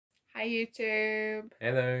Hi YouTube.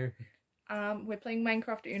 Hello. We're playing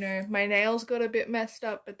Minecraft Uno. My nails got a bit messed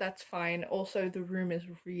up, but that's fine. Also, the room is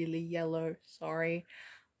really yellow. Sorry.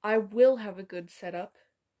 I will have a good setup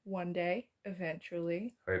one day,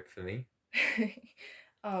 eventually. Hopefully.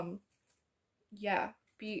 Yeah,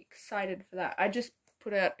 be excited for that. I just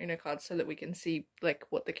put out Uno cards so that we can see like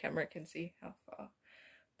what the camera can see, how far.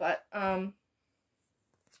 But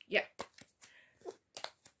yeah. Do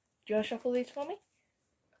you want to shuffle these for me?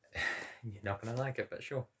 You're not gonna like it, but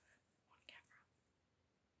sure. On camera.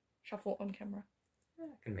 Shuffle on camera. I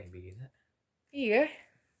can maybe do that. Yeah.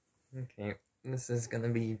 Okay, this is gonna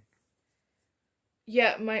be...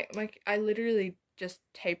 Yeah, I literally just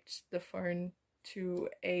taped the phone to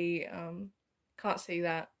a, can't see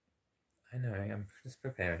that. I know, I'm just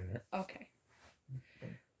preparing it. Okay.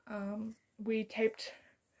 We taped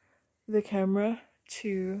the camera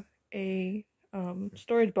to a,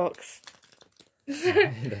 storage box.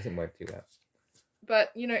 It doesn't work too well.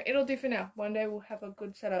 But, you know, it'll do for now. One day we'll have a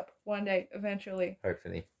good setup. One day, eventually.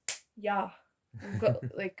 Hopefully. Yeah. We've got,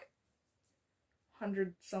 like,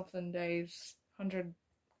 100-something days.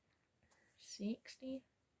 160?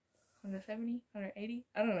 170? 180?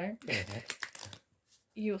 I don't know. Okay.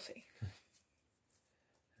 You'll see.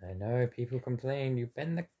 I know, people complain, you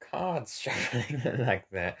bend the cards shuffling it like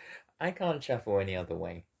that. I can't shuffle any other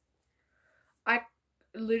way.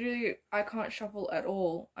 I can't shuffle at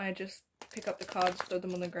all. I just pick up the cards, throw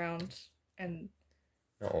them on the ground, and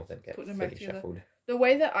Not all of them get put them fully back together. shuffled. The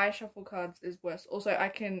way that I shuffle cards is worse. Also, I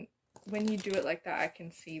can, when you do it like that, I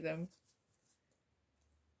can see them.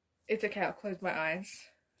 It's okay, I'll close my eyes.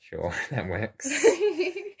 Sure, that works.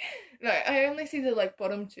 No, I only see the, like,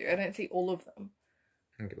 bottom two. I don't see all of them.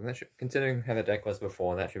 Okay, well, that should, considering how the deck was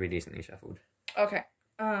before, that should be decently shuffled. Okay.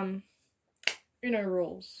 Uno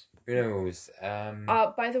rules. Uno rules.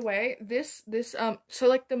 By the way, so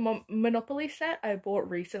like the Monopoly set I bought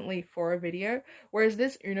recently for a video, whereas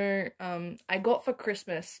this Uno, I got for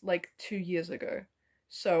Christmas like 2 years ago.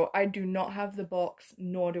 So I do not have the box,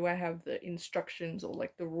 nor do I have the instructions or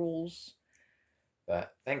like the rules.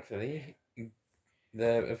 But thankfully,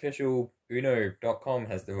 the official Uno.com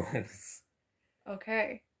has the rules.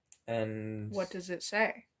 Okay. And what does it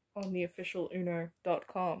say on the official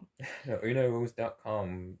Uno.com? No,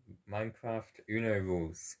 UnoRules.com, Minecraft Uno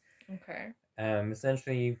rules. Okay.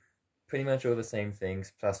 Essentially, pretty much all the same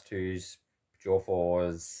things: +2s, draw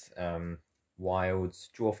 4s, wilds,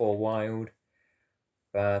 draw 4 wild.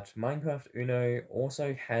 But Minecraft Uno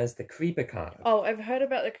also has the creeper card. Oh, I've heard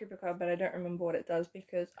about the creeper card, but I don't remember what it does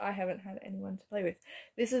because I haven't had anyone to play with.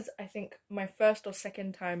 This is, I think, my first or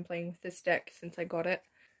second time playing with this deck since I got it.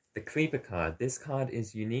 The creeper card. This card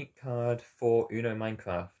is unique card for Uno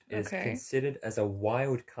Minecraft. It is considered as a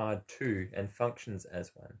wild card too and functions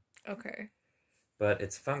as one. Okay. But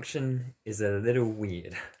its function is a little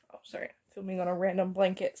weird. Oh, sorry. I'm filming on a random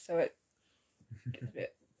blanket, so it gets a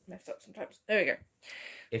bit messed up sometimes. There we go.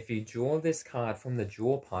 If you draw this card from the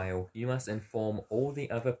draw pile, you must inform all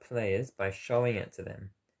the other players by showing it to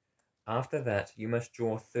them. After that, you must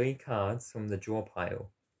draw 3 cards from the draw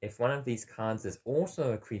pile. If one of these cards is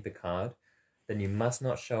also a creeper card, then you must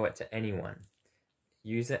not show it to anyone.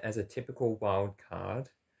 Use it as a typical wild card.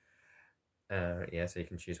 Yeah, so you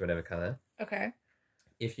can choose whatever color. Okay.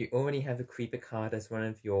 If you already have a creeper card as one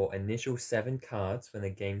of your initial 7 cards when the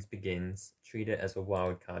game begins, treat it as a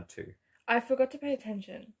wild card too. I forgot to pay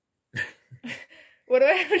attention. What do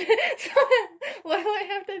I have to what do I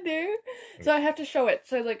have to do? So I have to show it.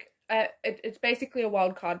 So like it's basically a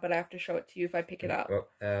wild card, but I have to show it to you if I pick it up. Well,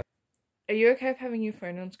 are you okay with having your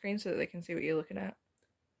phone on screen so that they can see what you're looking at?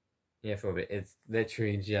 Yeah, for a bit. It's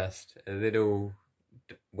literally just a little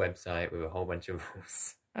website with a whole bunch of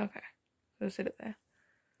rules. Okay, so sit it there.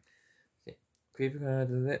 Creeper card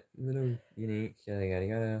is a little unique. Yada yada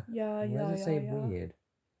yada. Yeah. Why does it say weird?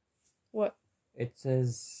 What? It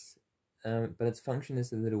says, but its function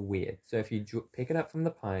is a little weird. So if you pick it up from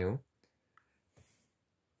the pile,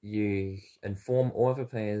 you inform all of the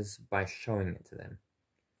players by showing it to them.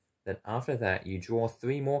 Then after that, you draw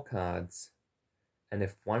 3 more cards, and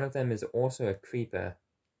if one of them is also a creeper,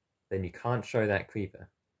 then you can't show that creeper.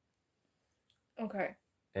 Okay.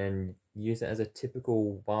 And use it as a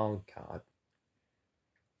typical wild card.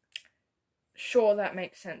 Sure, that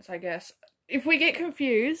makes sense, I guess. If we get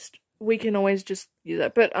confused, we can always just use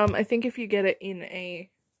that. But I think if you get it in a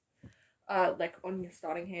like on your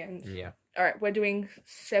starting hand. Yeah. Alright, we're doing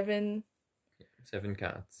 7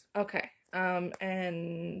 cards. Okay.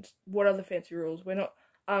 And what are the fancy rules? We're not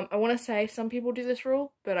I want to say some people do this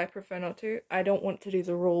rule, but I prefer not to. I don't want to do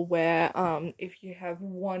the rule where if you have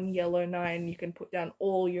one yellow 9, you can put down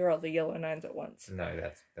all your other yellow 9s at once. No,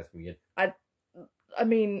 that's weird. I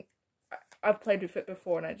mean, I've played with it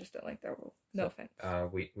before, and I just don't like that rule. No offense.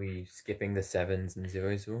 We skipping the 7s and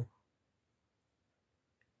 0s rule?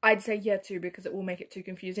 I'd say yeah too, because it will make it too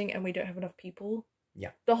confusing, and we don't have enough people.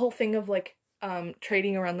 Yeah. The whole thing of like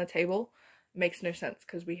trading around the table makes no sense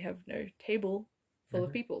because we have no table full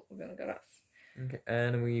of people. We've only got us. Okay,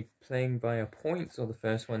 and are we playing via points or the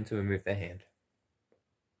first one to remove their hand?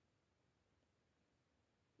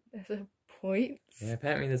 There's a point. Yeah,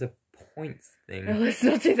 apparently there's a points thing. No, let's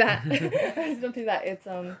not do that. Let's not do that. It's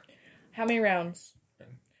how many rounds?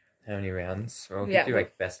 How many rounds? Well, we yeah, could do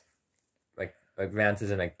like best, like rounds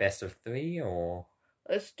as in like best of 3 or.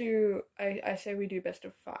 Let's do. I say we do best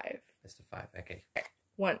of 5. Best of 5. Okay.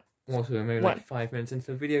 1. Also, we're maybe like 5 minutes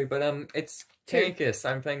into the video, but it's Caecus.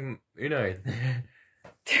 I'm playing Uno.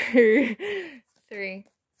 2, 3,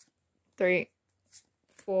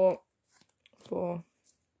 4,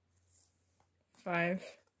 5,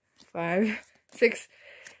 6.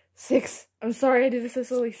 I'm sorry I did this so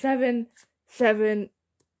slowly. 7,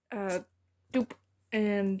 doop,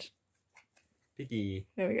 and Piggy.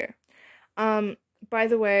 there we go. By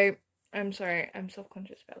the way, I'm sorry, I'm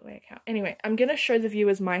self-conscious about the way I count. Anyway, I'm gonna show the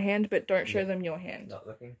viewers my hand, but don't show them your hand. Not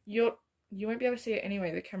looking? You won't be able to see it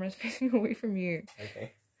anyway, the camera's facing away from you.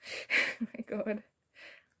 Okay. Oh my god.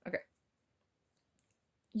 Okay.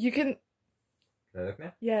 You can... Can I look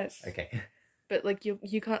now? Yes. Okay. But like,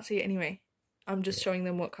 you can't see it anyway. I'm just showing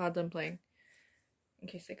them what cards I'm playing. In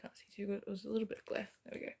case they can't see too good. It was a little bit of glare.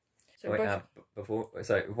 There we go. So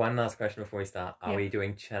wait, one last question before we start. Are we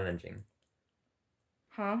doing challenging?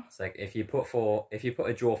 Huh? It's like if you put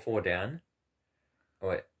a draw 4 down,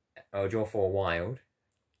 or draw 4 wild,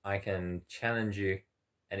 I can challenge you,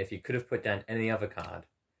 and if you could have put down any other card,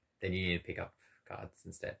 then you need to pick up cards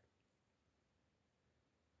instead.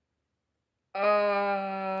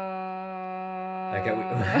 Okay,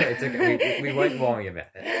 it's okay. We won't worry about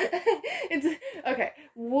it. It's okay.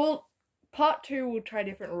 Part 2 we'll try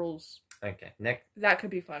different rules. Okay, next. That could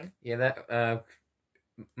be fun. Yeah, that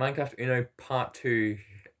Minecraft Uno Part 2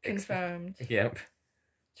 confirmed. Yep.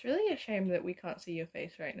 It's really a shame that we can't see your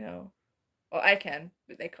face right now. Well, I can,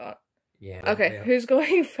 but they can't. Yeah. Okay, who's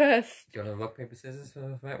going first? Do you want to rock, paper, scissors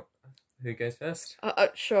for who goes first?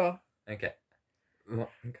 Sure. Okay.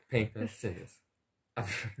 Rock, paper, scissors.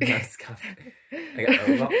 Nice cup.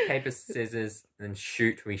 Okay, rock, paper, scissors, then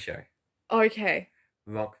shoot, we show. Okay.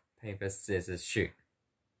 Rock, paper, scissors, shoot.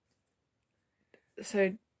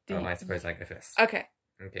 So, I suppose I go first. Okay.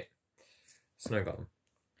 Okay. Snow golem.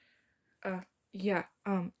 Yeah.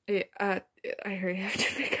 I already have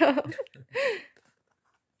to pick up.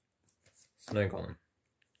 Snow golem.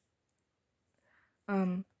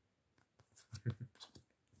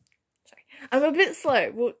 Sorry. I'm a bit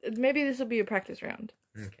slow. Well, maybe this will be a practice round.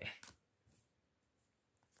 Okay.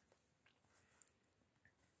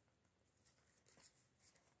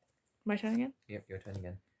 My turn again? Yep, your turn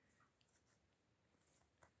again.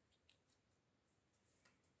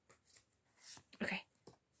 Okay.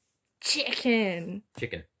 Chicken.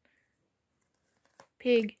 Chicken.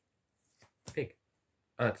 Pig. Pig.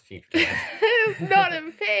 Oh, that's cheap. It's not a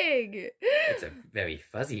pig. It's a very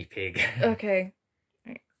fuzzy pig. Okay.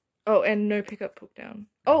 Right. Oh, and no pickup, put down.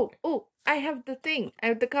 Oh, I have the thing. I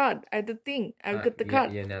have the card. I have the thing. I've got the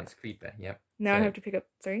card. Yeah, now it's creeper. Yep. Now I have to pick up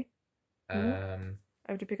 3. I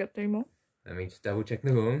have to pick up 3 more. Let me just double check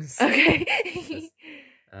the rules. Okay.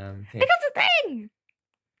 I got the thing.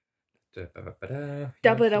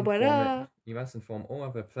 You must inform all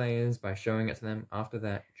other players by showing it to them. After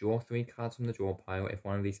that, draw 3 cards from the draw pile. If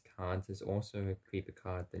one of these cards is also a creeper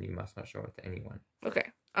card, then you must not show it to anyone.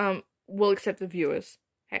 Okay. We'll accept the viewers.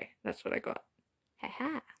 Hey, that's what I got.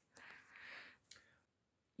 Haha.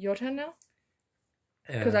 Your turn now?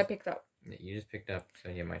 Because I picked up. You just picked up, so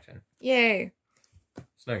yeah, my turn. Yay.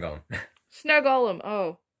 Snow golem. Snow golem.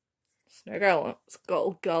 Oh. Snow golem.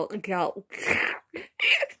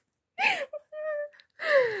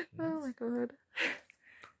 Oh my god.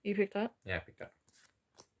 You picked up? Yeah, I picked up.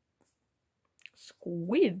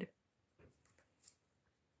 Squid.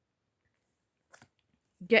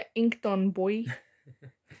 Get inked on, boy.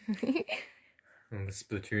 And the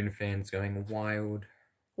Splatoon fans going wild.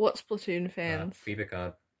 What Splatoon fans? Creeper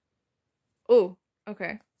card. Oh,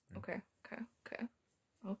 okay. Okay.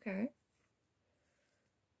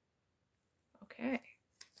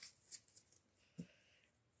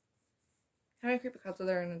 How many creeper cards are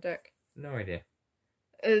there in a deck? No idea.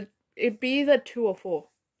 It'd be either 2 or 4.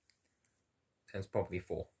 It's probably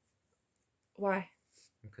 4. Why?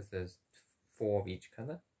 Because there's 4 of each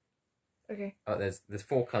colour. Okay. Oh, there's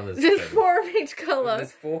 4 colours. There's total. 4 of each colour.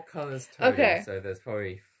 There's 4 colours total. Okay. So there's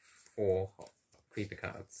probably 4 creeper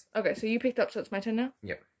cards. Okay, so you picked up, so it's my turn now?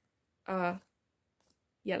 Yep.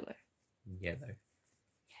 Yellow. Yellow.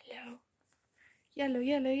 Yellow,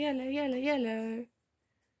 yellow, yellow, yellow, yellow.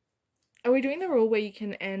 Are we doing the rule where you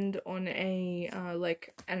can end on a,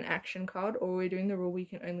 like, an action card, or are we doing the rule where you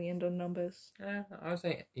can only end on numbers? I would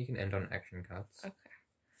say you can end on action cards. Okay.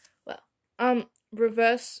 Well,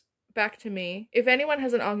 reverse back to me. If anyone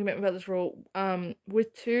has an argument about this rule,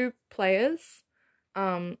 with 2 players,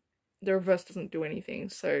 the reverse doesn't do anything,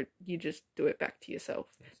 so you just do it back to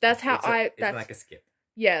yourself. That's how it's like a skip.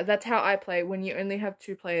 Yeah, that's how I play. When you only have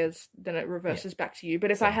 2 players, then it reverses back to you.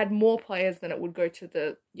 But if I had more players, then it would go to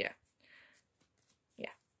the... Yeah.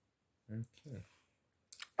 Okay.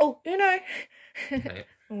 Oh, Uno! Right.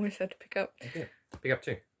 Almost had to pick up. Okay. Pick up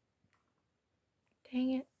 2.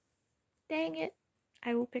 Dang it. Dang it.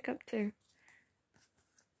 I will pick up 2.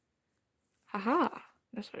 Haha.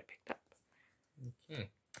 That's what I picked up. Okay.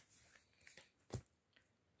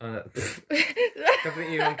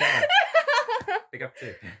 Completely wrong card. Pick up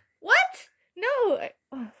 2. What? No.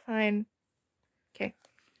 Oh, fine. Okay.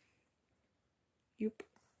 Yoop.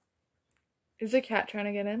 Is the cat trying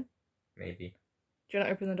to get in? Maybe. Do you want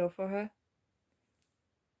to open the door for her?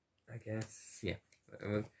 I guess. Yeah.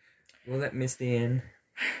 We'll let Misty in.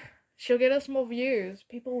 She'll get us more views.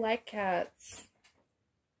 People like cats.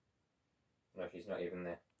 No, she's not even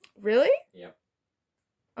there. Really? Yep.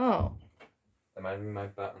 Oh. That might be my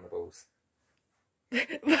butt on the balls.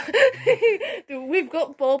 Dude, we've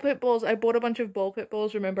got ball pit balls. I bought a bunch of ball pit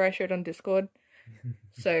balls. Remember I showed on Discord?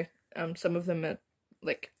 So, some of them are,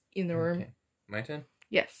 like, in the room. Okay. My turn?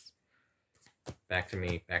 Yes. Back to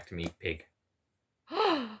me, pig.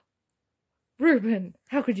 Ruben,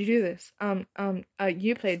 how could you do this?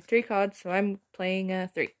 You played 3 cards, so I'm playing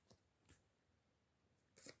 3.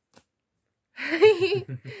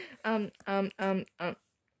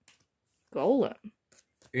 Golem.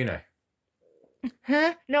 Uno.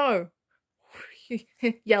 Huh? No.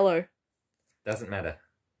 Yellow. Doesn't matter.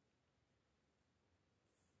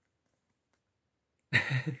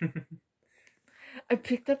 I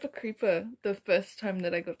picked up a creeper the first time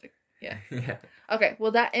that I got the... Yeah. Yeah. Okay,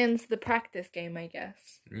 well that ends the practice game, I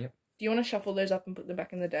guess. Yep. Do you want to shuffle those up and put them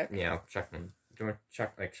back in the deck? Yeah, I'll shuffle them. Do you want to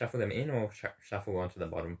shuffle them in or shuffle onto the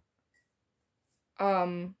bottom?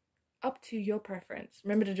 Up to your preference.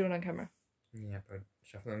 Remember to do it on camera. Yeah, but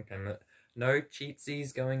shuffle on camera. No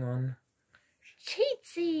cheatsies going on.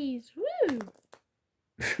 Cheatsies! Woo!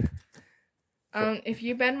 If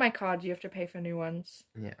you ban my cards, you have to pay for new ones.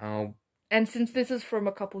 Yeah, And since this is from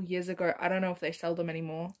a couple years ago, I don't know if they sell them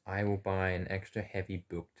anymore. I will buy an extra heavy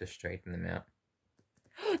book to straighten them out.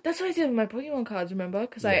 That's what I did with my Pokemon cards, remember?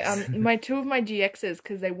 Because yes. my 2 of my GXs,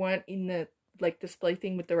 because they weren't in the, like, display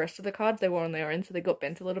thing with the rest of the cards, they were on their own, so they got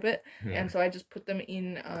bent a little bit. Yeah. And so I just put them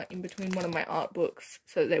in between one of my art books,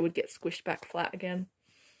 so they would get squished back flat again.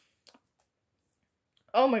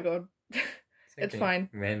 Oh my god. It's fine.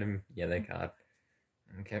 Random yellow card.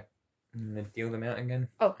 Okay. I'm gonna deal them out again.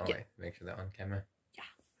 Oh yeah. Wait, make sure they're on camera. Yeah.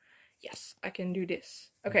 Yes, I can do this.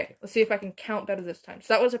 Okay, let's see if I can count better this time.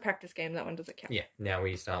 So that was a practice game. That one doesn't count. Yeah. Now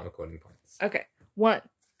we start recording points. Okay. 1,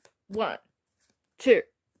 2,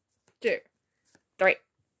 2, 3,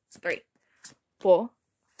 4,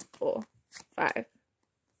 5,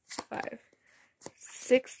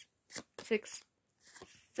 6,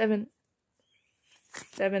 7.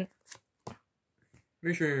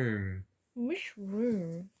 Mushroom.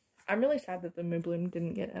 I'm really sad that the Moobloom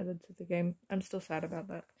didn't get added to the game. I'm still sad about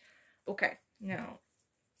that. Okay, now.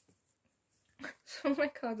 So my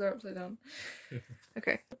cards are upside down.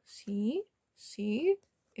 Okay. See?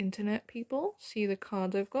 Internet people. See the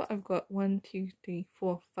cards I've got? I've got 1, 2, 3,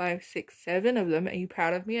 4, 5, 6, 7 of them. Are you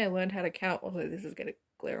proud of me? I learned how to count. Although this is gonna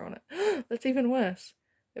glare on it. That's even worse.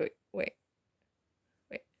 Wait.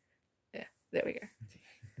 Yeah, there we go.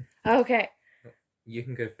 Okay. You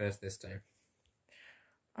can go first this time.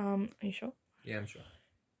 Are you sure? Yeah, I'm sure.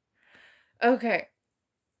 Okay.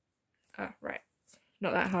 Right.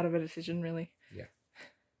 Not that hard of a decision, really. Yeah.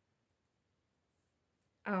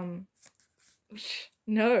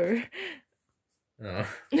 No. Oh.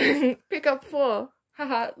 Pick up 4.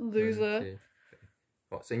 Haha, loser. 1, 2, 3.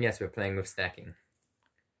 What, so yes, we're playing with stacking.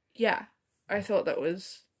 Yeah. I thought that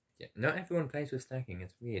was... Yeah, not everyone plays with stacking,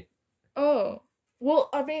 it's weird. Oh. Well,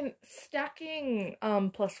 I mean, stacking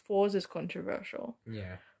 +4s is controversial.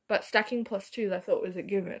 Yeah. But stacking +2s I thought was a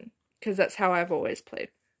given. Because that's how I've always played.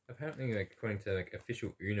 Apparently, like, according to like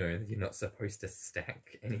official Uno, you're not supposed to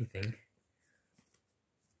stack anything.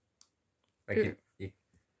 Like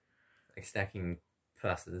Like stacking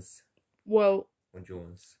pluses Well, or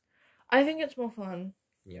jaws. I think it's more fun.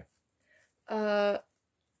 Yeah. Okay.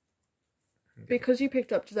 Because you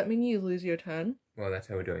picked up, does that mean you lose your turn? Well, that's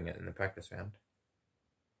how we're doing it in the practice round.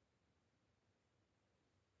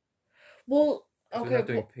 Well, okay. We're not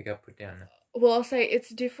doing pick up, put down. Well, I'll say it's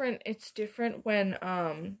different. It's different when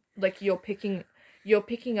like you're picking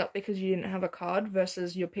up because you didn't have a card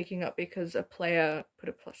versus you're picking up because a player put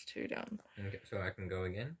a +2 down. Okay, so I can go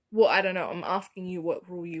again? Well, I don't know. I'm asking you what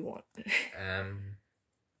rule you want.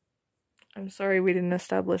 I'm sorry we didn't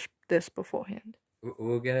establish this beforehand.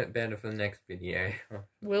 We'll get it better for the next video.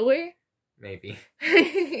 Will we? Maybe.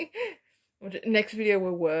 Next video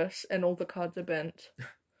we're worse and all the cards are bent.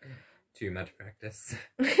 Too much practice.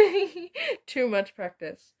 Too much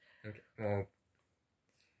practice. Okay, well,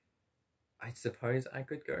 I suppose I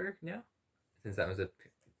could go now, since that was a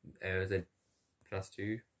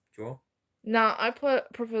 +2 draw. Nah, I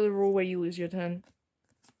prefer the rule where you lose your turn.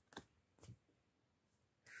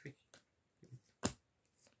 Did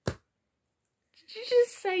you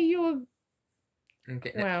just say you were...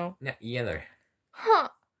 Okay, wow. Now yellow. Huh.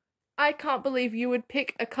 I can't believe you would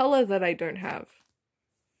pick a color that I don't have.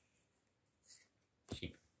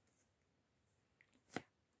 Sheep.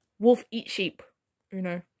 Wolf eat sheep. You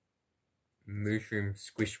know. Mushroom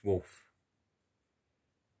squish wolf.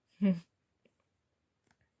 Ta-da!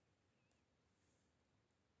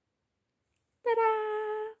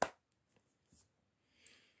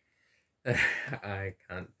 I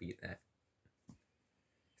can't beat that.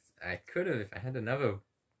 I could have if I had another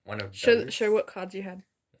one of those. Show what cards you had.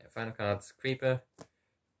 Yeah, final cards: creeper,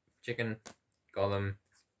 chicken, golem,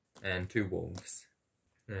 and 2 wolves.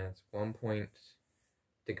 That's 1 point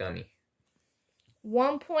to Gummy.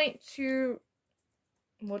 1 point to...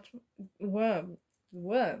 What's... Worm.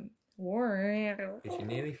 Did you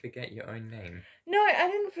nearly forget your own name? No, I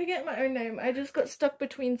didn't forget my own name. I just got stuck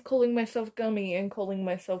between calling myself Gummy and calling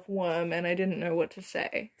myself Worm, and I didn't know what to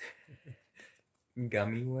say.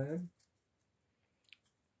 GumiWorm?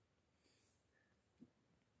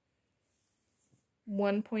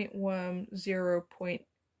 1 point worm, 0 point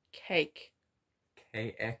cake.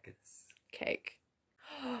 Caecus. Cake.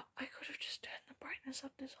 I could have just turned the brightness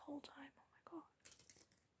up this whole time. Oh my god.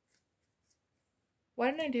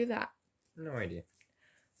 Why didn't I do that? No idea.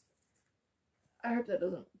 I hope that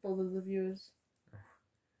doesn't bother the viewers.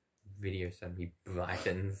 Video suddenly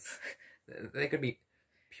brightens. They could be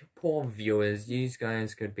poor viewers. You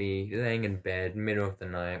guys could be laying in bed, middle of the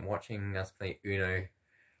night, watching us play Uno.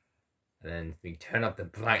 And then we turn up the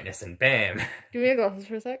brightness and bam! Give me your glasses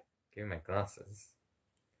for a sec. Give me my glasses.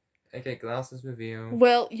 Okay, glasses reveal.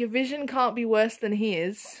 Well, your vision can't be worse than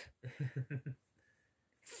his.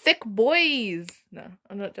 Thick boys! No,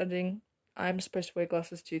 I'm not judging. I'm supposed to wear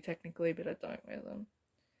glasses too, technically, but I don't wear them.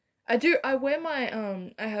 I wear my,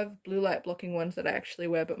 I have blue light blocking ones that I actually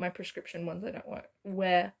wear, but my prescription ones I don't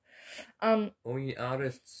wear. All you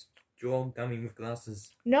artists draw Gummy with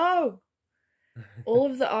glasses. No! All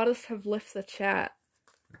of the artists have left the chat.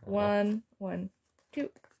 Aww. 1, 2,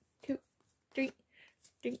 3,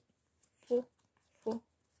 4,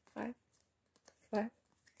 5,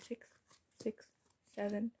 6,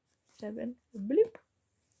 7, bloop.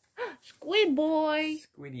 Squid boy!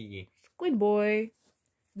 Squiddy. Squid boy.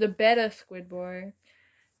 The better squid boy.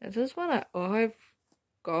 Is this what I've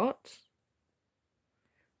got?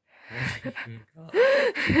 Hang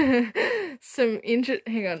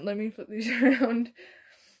on, let me flip these around.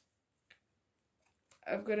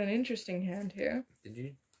 I've got an interesting hand here. Did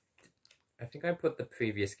you? I think I put the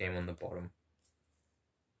previous game on the bottom.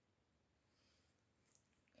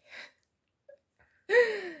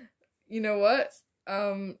 You know what?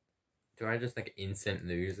 Do I just like instant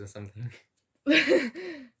lose or something?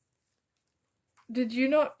 Did you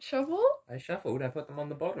not shuffle? I shuffled. I put them on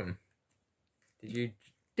the bottom. Did you?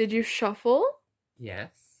 Did you shuffle?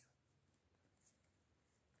 Yes.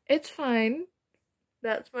 It's fine.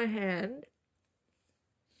 That's my hand.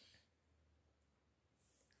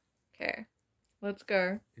 Okay. Let's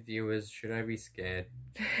go. Viewers, should I be scared?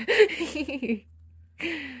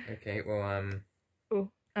 Okay, well, Oh,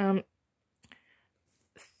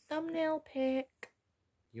 thumbnail pick.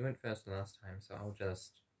 You went first last time, so I'll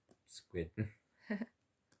just squid.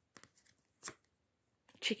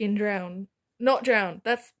 Chicken drown. Not drown.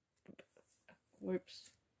 That's... Whoops.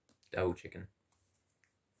 Double chicken.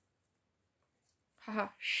 Haha,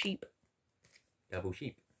 sheep. Double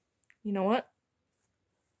sheep. You know what?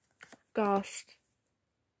 Ghast.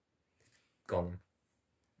 Golem.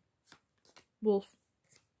 Wolf.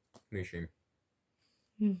 Mushroom.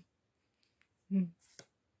 Hmm. Hmm.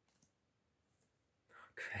 Oh,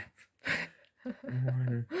 crap.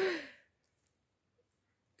 1,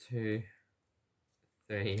 2,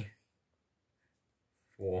 3,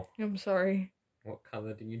 4. I'm sorry. What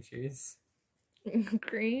color do you choose?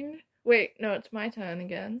 Green? Wait, no, it's my turn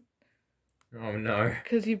again. Oh no.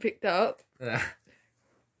 Because you picked up.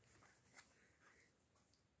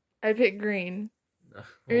 I picked green.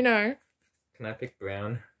 Uno. Can I pick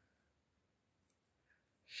brown?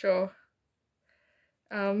 Sure.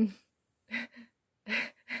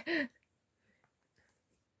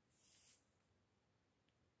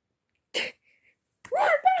 What?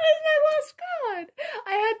 That is my last card!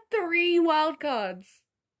 I had 3 wild cards.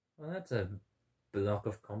 Well, that's a block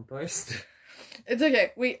of compost. It's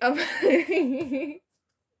okay. We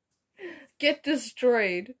get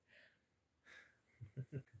destroyed.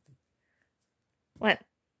 What?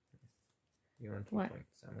 You want to What? point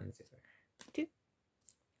someone 0. 2,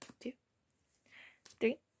 2,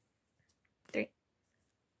 3, 3,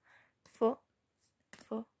 4,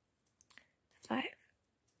 4, 5,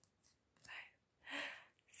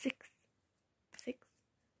 6, 6,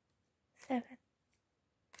 7,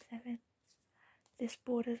 7. This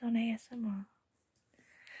borders on ASMR.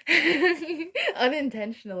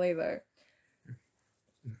 Unintentionally though.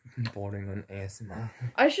 Bordering on ASMR.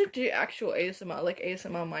 I should do actual ASMR, like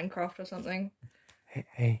ASMR Minecraft or something.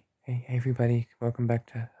 Hey everybody, welcome back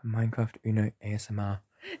to Minecraft Uno ASMR.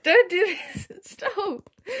 Don't do this! Stop!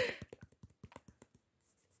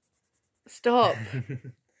 Stop!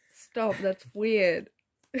 Stop, that's weird.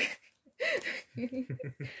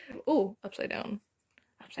 Oh, upside down.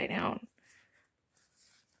 Upside down.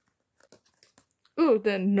 Ooh,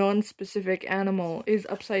 the non-specific animal is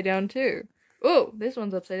upside down too. Oh, this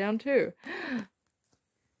one's upside down too.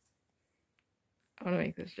 I want to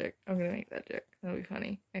make this joke. I'm going to make that joke. That'll be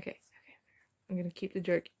funny. Okay. I'm going to keep the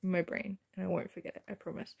joke in my brain and I won't forget it. I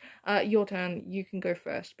promise. Your turn. You can go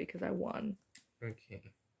first because I won.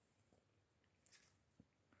 Okay.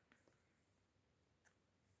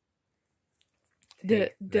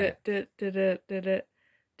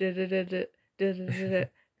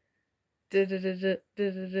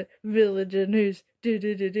 Villager news.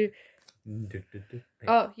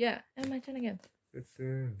 Oh, yeah. And my turn again.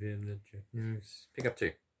 Villager news. Pick up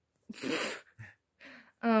 2.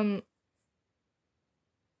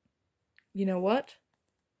 You know what?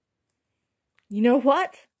 You know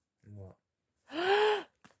what? What?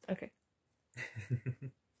 Okay.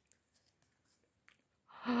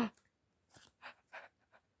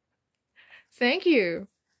 Thank you.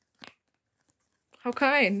 How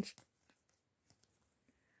kind.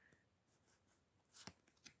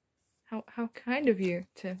 How kind of you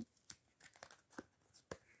to...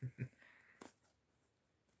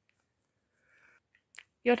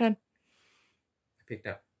 Your turn. I picked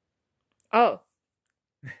up. Oh.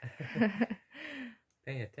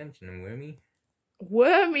 Pay attention, Wormy.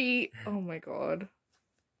 Wormy! Oh my god.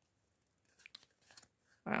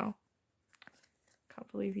 Wow.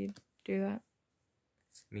 Can't believe you'd do that.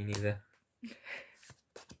 Me neither.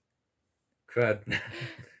 Crud.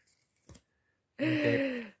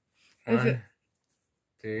 Okay. 1,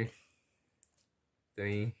 2,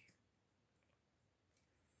 3,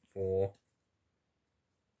 4,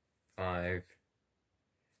 5,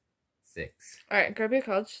 6. Alright, grab your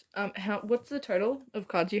cards. What's the total of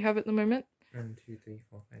cards you have at the moment? 1, 2, 3,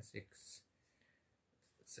 4, 5, 6,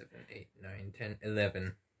 7, 8, 9, 10,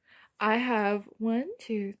 11. I have 1,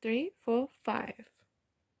 2, 3, 4, 5.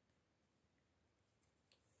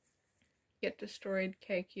 Get destroyed,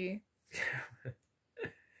 Caecus.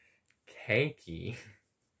 Caecus?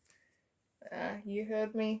 You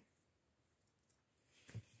heard me.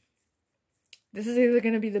 This is either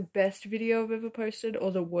going to be the best video I've ever posted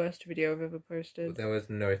or the worst video I've ever posted. Well, there was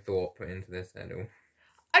no thought put into this at all.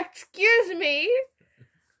 Excuse me?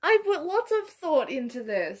 I put lots of thought into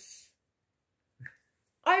this.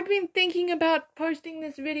 I've been thinking about posting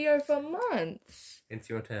this video for months. It's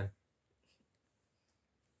your turn.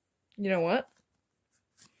 You know what?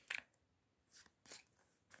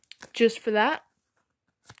 Just for that,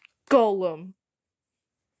 Golem.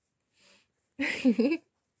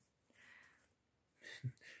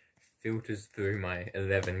 Filters through my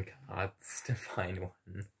 11 cards to find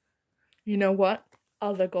one. You know what?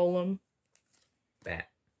 Other Golem. Bat.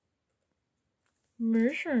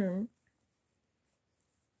 Mushroom.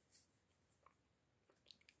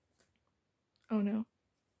 Oh no.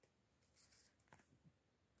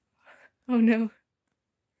 Oh no.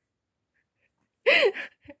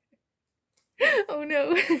 Oh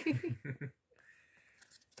no.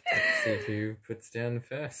 Let's see who puts down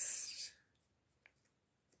first.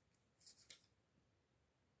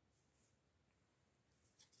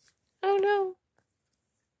 Oh no.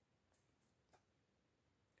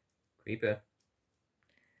 Creeper.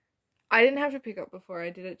 I didn't have to pick up before. I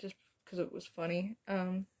did it just because it was funny.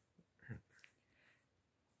 Alright,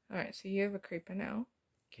 so you have a creeper now.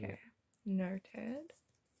 Okay. Noted.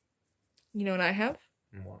 You know what I have?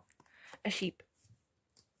 What? A sheep.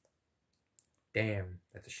 Damn,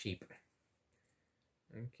 that's a sheep.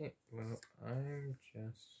 Okay, well, I'm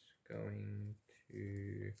just going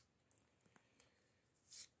to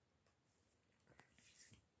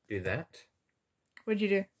do that. What'd you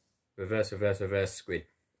do? Reverse, reverse, reverse, squid.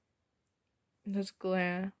 There's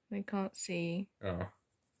glare. They can't see. Oh,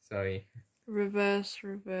 sorry. Reverse,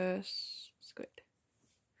 reverse, squid.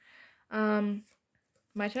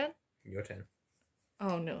 My turn? Your turn.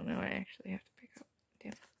 Oh, no, I actually have to pick up.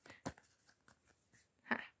 Damn.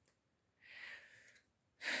 Ha.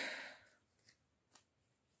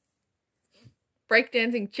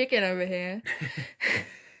 Breakdancing chicken over here.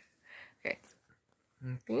 Okay.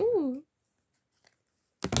 Ooh.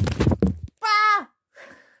 Ah!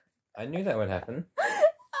 I knew that would happen.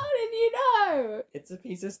 How did you know? It's a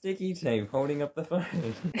piece of sticky tape holding up the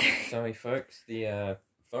phone. Sorry, folks. The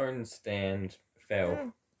phone stand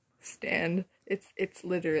fell. Stand. It's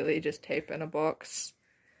literally just tape in a box.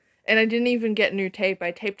 And I didn't even get new tape.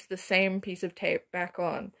 I taped the same piece of tape back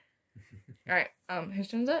on. Alright, whose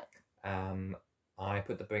turn is it? I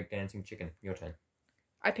put the breakdancing chicken. Your turn.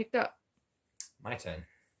 I picked up. My turn.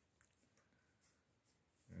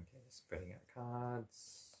 Okay, spreading out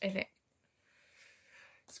cards. I think.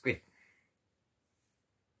 Squid.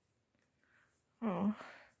 Oh.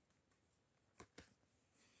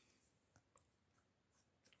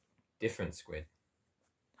 Different squid.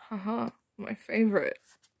 Haha, my favorite.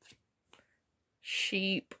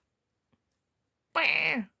 Sheep.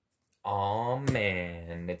 Bah! Aw,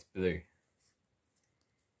 man, it's blue.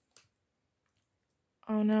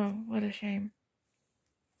 Oh no, what a shame.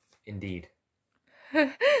 Indeed.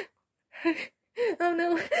 Oh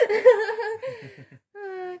no.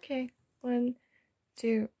 Okay. 1,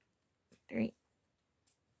 2, 3,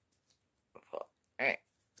 4. Alright.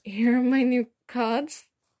 Here are my new cards.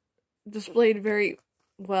 Displayed very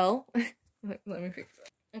well. Let me fix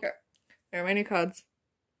that. Okay. Here are my new cards.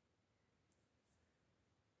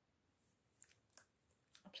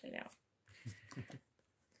 Upside down.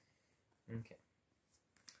 Okay.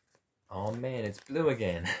 Oh man, it's blue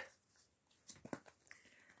again.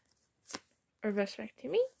 Reverse back to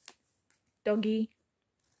me. Doggy.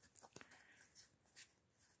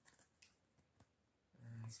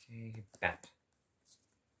 Okay, bat.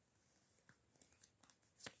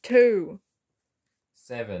 2.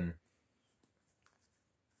 7.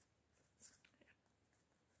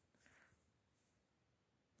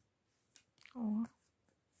 Oh.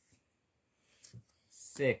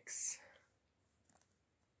 6.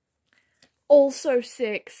 Also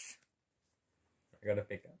 6. I gotta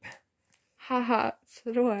pick up. Haha,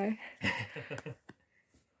 so do I.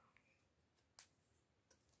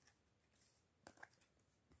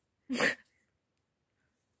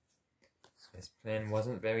 This plan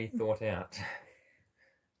wasn't very thought out.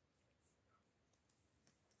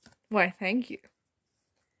 Why, thank you.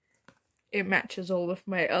 It matches all of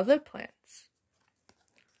my other plans.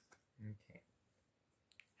 Okay.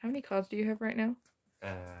 How many cards do you have right now?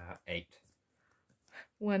 8.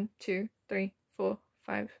 1, 2, 3, 4,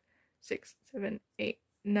 5, 6, 7, 8,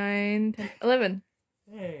 9, 10, 11.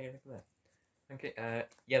 Hey, look at that. Okay,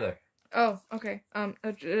 yellow. Oh, okay.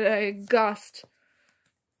 A gust.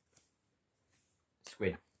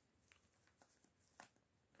 Squid.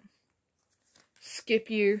 Skip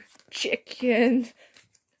you. Chicken.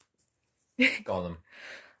 Golem.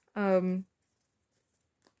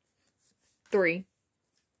 3.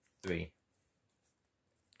 3.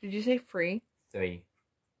 Did you say free? 3.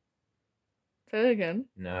 Say that again.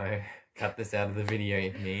 No. Cut this out of the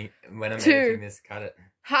video, me. When I'm 2. editing this, cut it.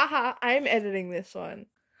 Haha, I'm editing this one.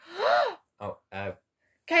 Oh,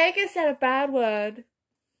 Caecus said a bad word.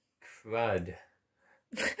 crud.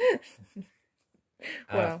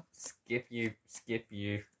 Wow. Skip you,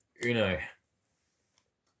 Uno.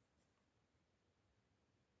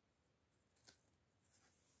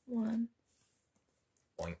 One.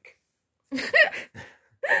 Boink. And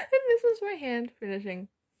this was my hand finishing.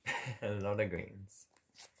 A lot of greens.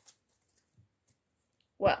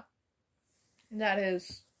 Well, that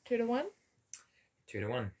is 2 to 1. 2 to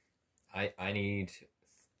 1. I need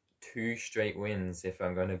 2 straight wins if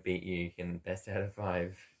I'm going to beat you in best out of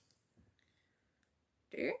 5.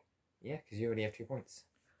 Do you? Yeah, because you already have 2 points.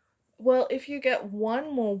 Well, if you get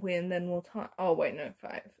one more win, then we'll time. Oh wait, no,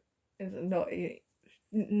 5. Is it not?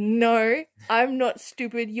 No, I'm not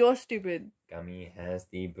stupid. You're stupid. Gummy has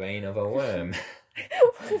the brain of a worm.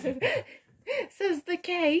 Says the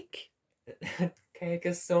cake.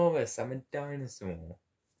 Caecus. I'm a dinosaur.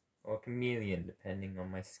 Or a chameleon, depending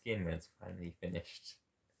on my skin when it's finally finished.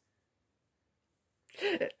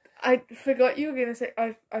 I forgot you were gonna say.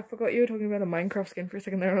 I forgot you were talking about a Minecraft skin for a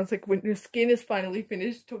second there, and I was like, when your skin is finally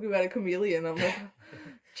finished, talking about a chameleon. I'm like,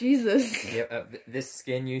 Jesus. Yep. This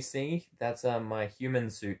skin you see, that's my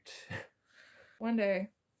human suit. One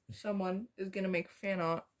day, someone is gonna make fan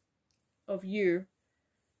art of you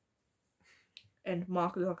and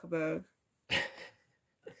Mark Zuckerberg.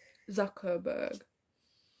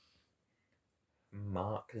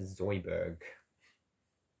 Mark Zoidberg.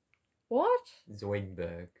 What?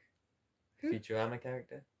 Zoidberg. Who? Futurama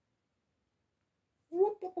character?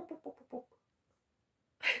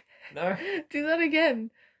 No? Do that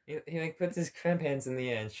again. He like puts his cramp hands in the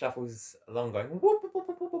air and shuffles along going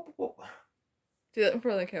Do that in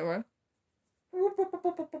front of the camera.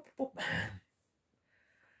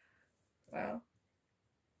 Wow.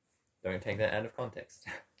 Don't take that out of context.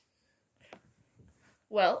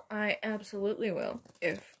 Well, I absolutely will.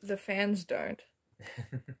 If the fans don't.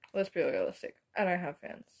 Let's be realistic. I don't have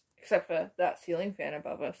fans. Except for that ceiling fan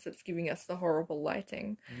above us that's giving us the horrible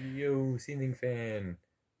lighting. Yo, ceiling fan.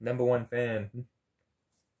 #1 fan.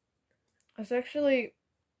 It's actually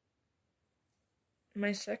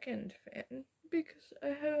my second fan. Because I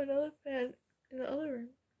have another fan in the other room.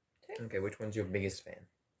 too. Okay, which one's your biggest fan?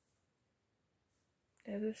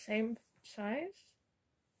 They're the same size.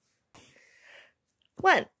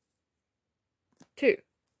 1, 2,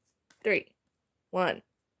 3. 1,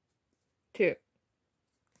 2,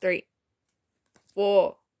 3,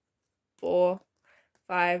 4,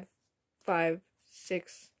 5,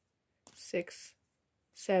 6,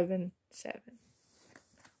 7.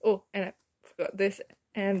 Oh, and I forgot this,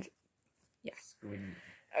 and yeah. Squid.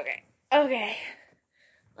 Okay.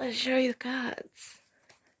 Let's show you the cards.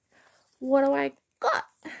 What do I got?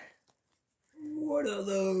 What are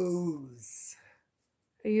those?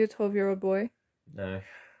 Are you a 12-year-old boy? No.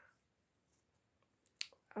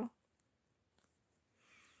 Oh.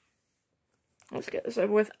 Let's get this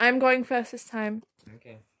over with. I'm going first this time.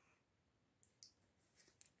 Okay.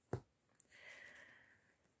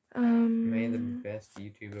 May the best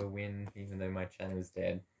YouTuber win, even though my channel is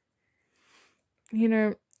dead. You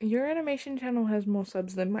know, your animation channel has more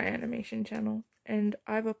subs than my animation channel, and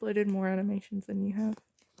I've uploaded more animations than you have.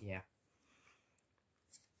 Yeah.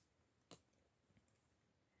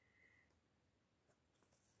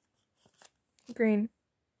 Green.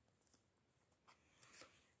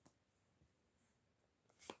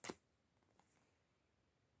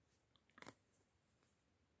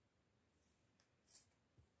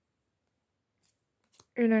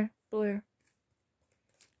 Uno, blue.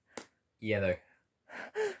 Yellow.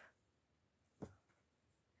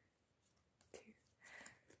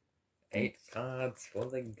 8 cards for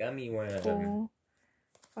the GumiWorm. 4,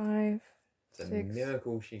 5, It's a 6,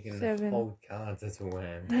 miracle she can 7. hold cards as a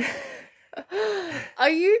worm. Are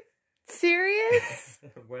you serious?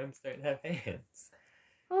 Worms don't have hands.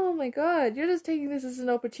 Oh my god, you're just taking this as an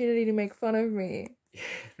opportunity to make fun of me.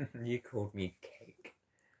 You called me cake.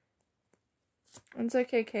 It's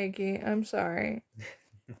okay, Cakey. I'm sorry.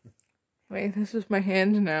 Wait, this is my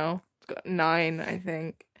hand now. It's got 9, I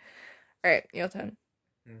think. Alright, your turn.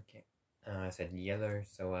 Okay. I said yellow,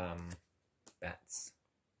 so, bats.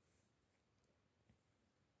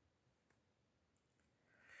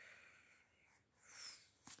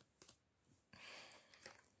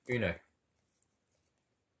 Uno.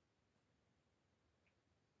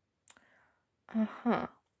 Uh-huh.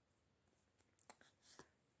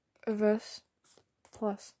 Reverse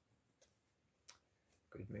plus.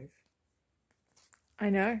 Good move. I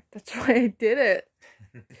know. That's why I did it.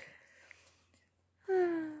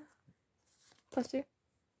 +2.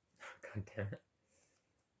 God damn it.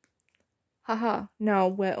 Haha. Now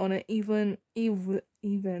we're on an even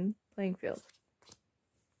playing field.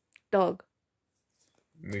 Dog.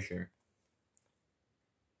 Mushroom.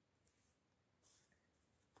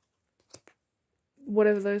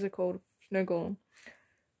 Whatever those are called. Snow golem.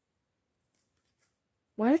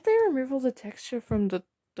 Why did they remove all the texture from the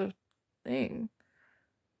thing?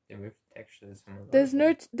 They moved textures from a There's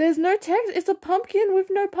no text. It's a pumpkin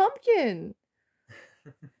with no pumpkin.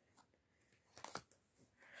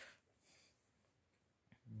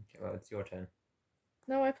 Okay, well, it's your turn.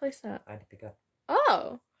 No, I placed that. I had to pick up.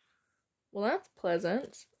 Oh. Well, that's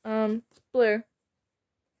pleasant. Blue.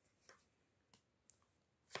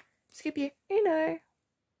 Skip you. You know.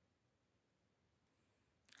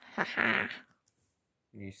 Haha.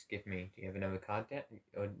 You skip me. Do you have another card down?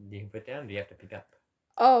 Or do you put down? Or do you have to pick up?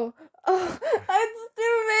 Oh, I'm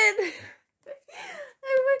stupid.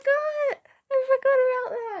 I forgot about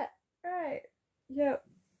that. Right. Yep.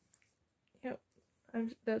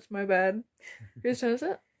 That's my bad. Whose turn is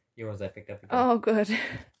it? Yours, I picked up again. Oh, good.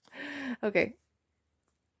 Okay.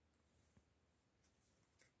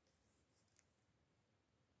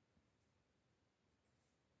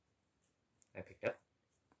 I picked up.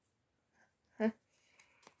 Huh?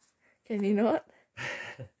 Can you not?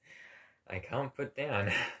 I can't put down,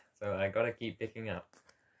 so I gotta keep picking up.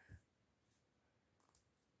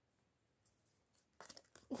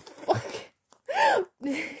 Fuck.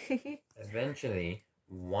 Eventually,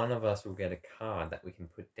 one of us will get a card that we can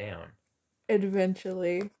put down.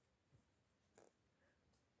 Eventually.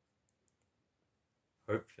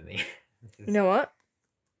 Hopefully. You know what?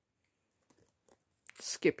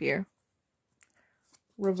 Skip here.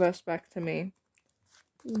 Reverse back to me.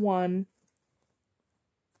 1.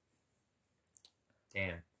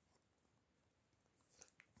 Damn.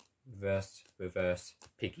 Reverse,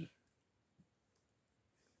 picky.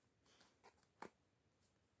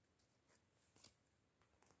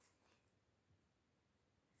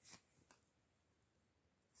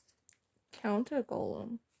 Counter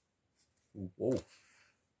golem. Whoa.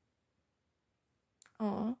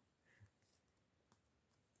 Aw.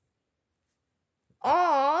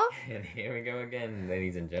 Aw! And here we go again,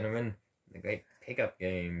 ladies and gentlemen. The great pickup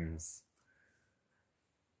games.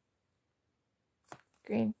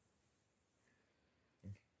 Green.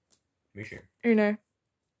 Mushu. Uno.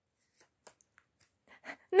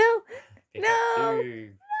 No! Pick No! up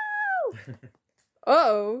 2. No!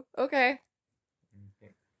 Oh, okay.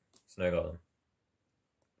 Snow golem.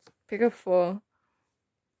 Pick up 4.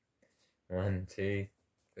 1, 2,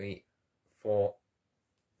 3, 4.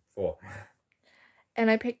 4. And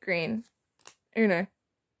I pick green. Uno.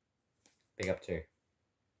 Pick up 2.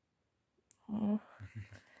 Oh.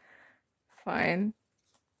 Fine.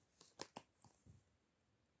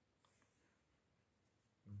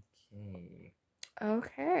 Okay.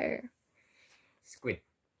 Okay. Squid.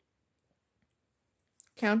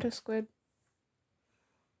 Counter squid.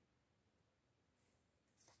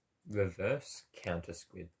 Reverse counter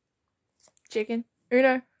squid. Chicken.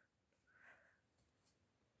 Uno.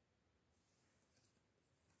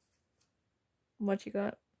 What you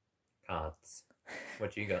got? Cards.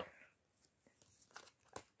 What you got?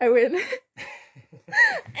 I win.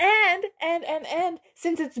 and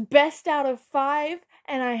since it's best out of 5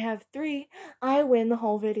 and I have 3, I win the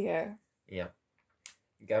whole video. Yeah.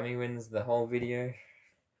 Gummy wins the whole video.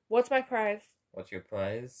 What's my prize? What's your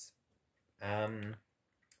prize?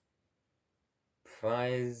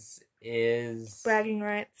 Prize is Bragging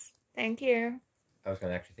rights. Thank you. I was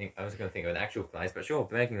gonna think of an actual prize, but sure,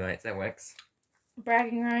 bragging rights, that works.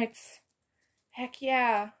 Bragging rights. Heck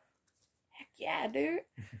yeah. Heck yeah, dude.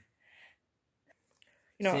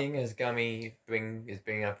 You know, seeing as Gummy is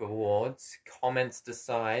bringing up rewards, comments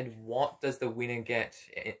decide what does the winner get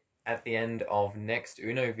at the end of next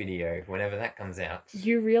Uno video, whenever that comes out.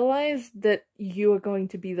 you realize that you are going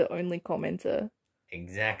to be the only commenter.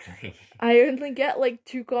 Exactly. I only get like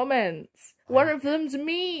 2 comments. One of them's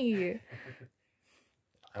me.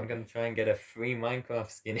 I'm gonna try and get a free Minecraft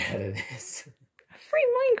skin out of this. Free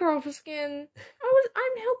Minecraft skin.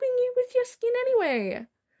 I'm helping you with your skin anyway.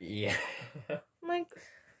 Yeah. I'm like,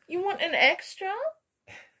 you want an extra?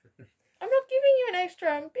 I'm not giving you an extra.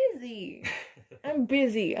 I'm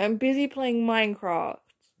busy. I'm busy playing Minecraft.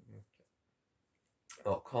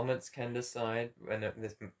 Well, comments can decide when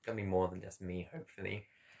there's gonna be more than just me, hopefully.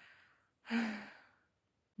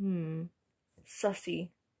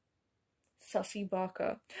 Sussy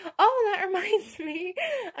Barker. Oh, that reminds me.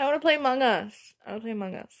 I want to play Among Us. I want to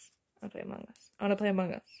play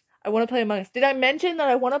Among Us. Did I mention that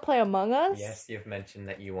I want to play Among Us? Yes, you've mentioned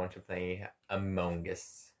that you want to play Among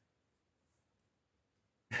Us.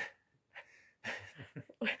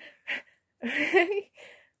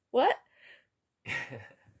 What?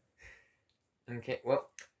 Okay, well,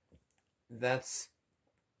 that's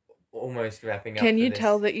almost wrapping up. Can you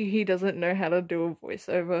tell that he doesn't know how to do a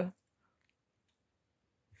voiceover?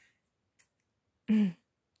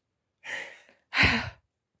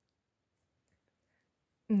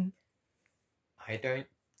 I don't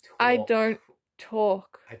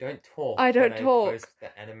talk. I don't talk. I post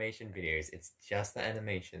the animation videos. It's just the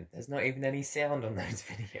animation. There's not even any sound on those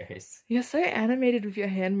videos. You're so animated with your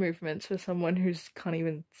hand movements for someone who can't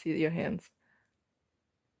even see your hands.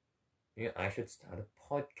 Yeah, I should start a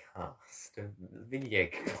podcast, a video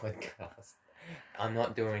podcast. I'm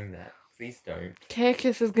not doing that. Please don't.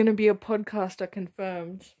 Caecus is going to be a podcaster,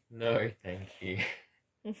 confirmed. No, thank you.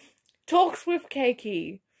 Talks with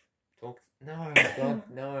Cakey. No, God,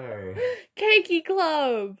 no. Cakey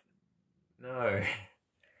Club. No.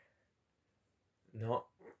 Not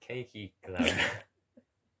Cakey Club.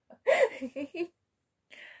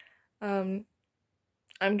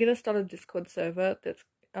 I'm gonna start a Discord server and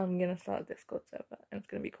it's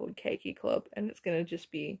gonna be called Cakey Club, and it's gonna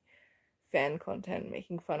just be fan content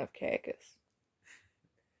making fun of Caecus.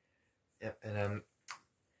 Yep, and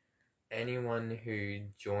anyone who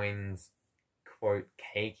joins quote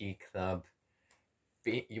Cakey Club,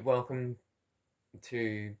 you're welcome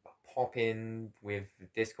to pop in with the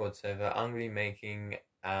Discord server. I'm gonna be making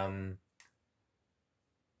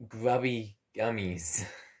grubby gummies.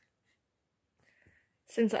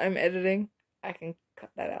 Since I'm editing, I can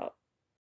cut that out.